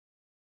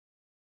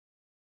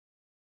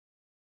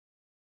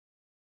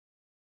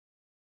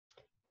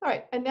All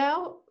right, and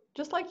now,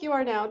 just like you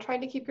are now,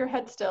 trying to keep your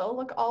head still,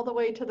 look all the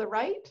way to the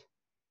right.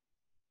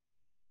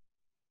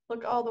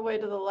 Look all the way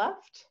to the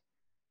left.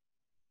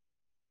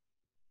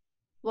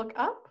 Look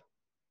up.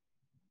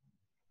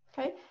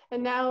 Okay,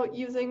 and now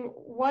using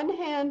one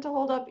hand to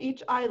hold up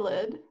each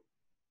eyelid,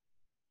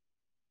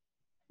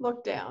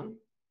 look down.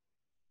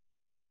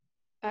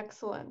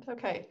 Excellent.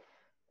 Okay,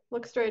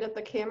 look straight at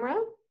the camera.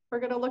 We're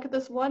going to look at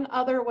this one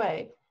other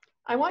way.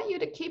 I want you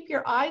to keep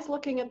your eyes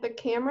looking at the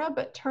camera,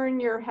 but turn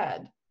your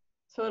head.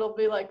 So it'll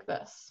be like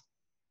this.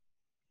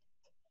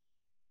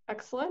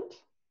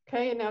 Excellent.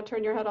 Okay, and now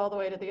turn your head all the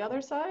way to the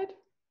other side.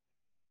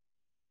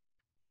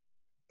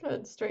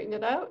 Good, straighten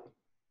it out.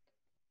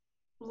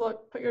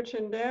 Look, put your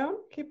chin down,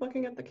 keep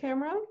looking at the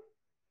camera.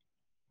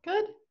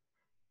 Good,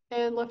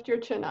 and lift your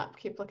chin up,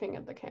 keep looking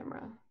at the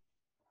camera.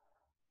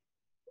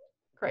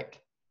 Great.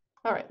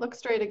 All right, look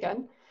straight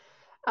again.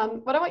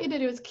 What I want you to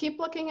do is keep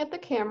looking at the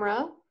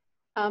camera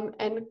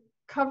and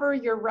cover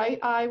your right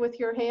eye with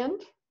your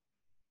hand.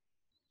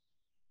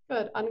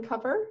 Good,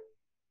 uncover.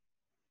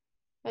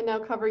 And now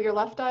cover your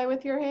left eye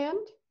with your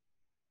hand.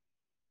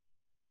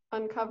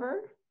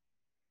 Uncover.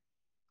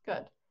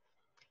 Good.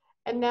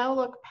 And now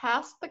look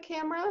past the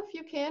camera if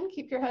you can.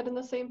 Keep your head in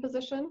the same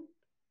position.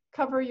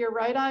 Cover your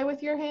right eye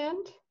with your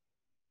hand.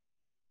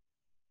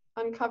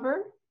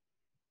 Uncover.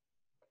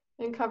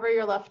 And cover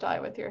your left eye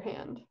with your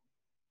hand.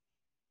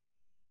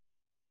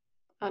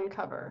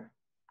 Uncover.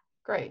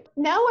 Great.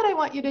 Now what I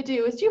want you to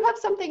do is, do you have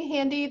something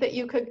handy that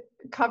you could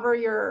cover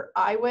your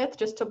eye with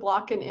just to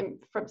block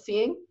from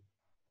seeing?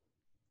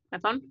 My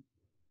phone?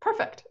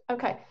 Perfect.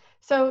 Okay.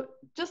 So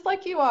just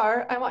like you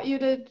are, I want you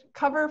to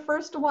cover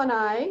first one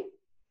eye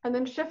and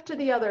then shift to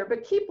the other,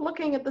 but keep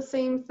looking at the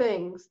same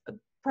things,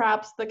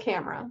 perhaps the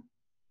camera.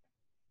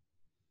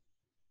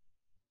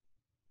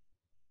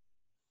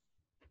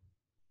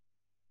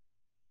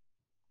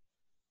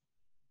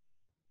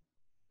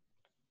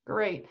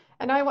 Great.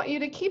 And I want you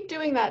to keep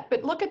doing that,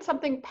 but look at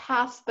something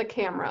past the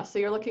camera, so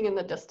you're looking in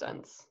the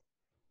distance.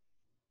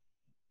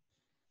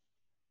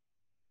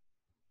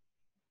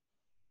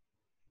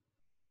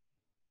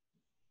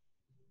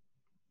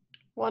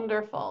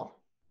 Wonderful.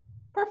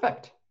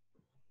 Perfect.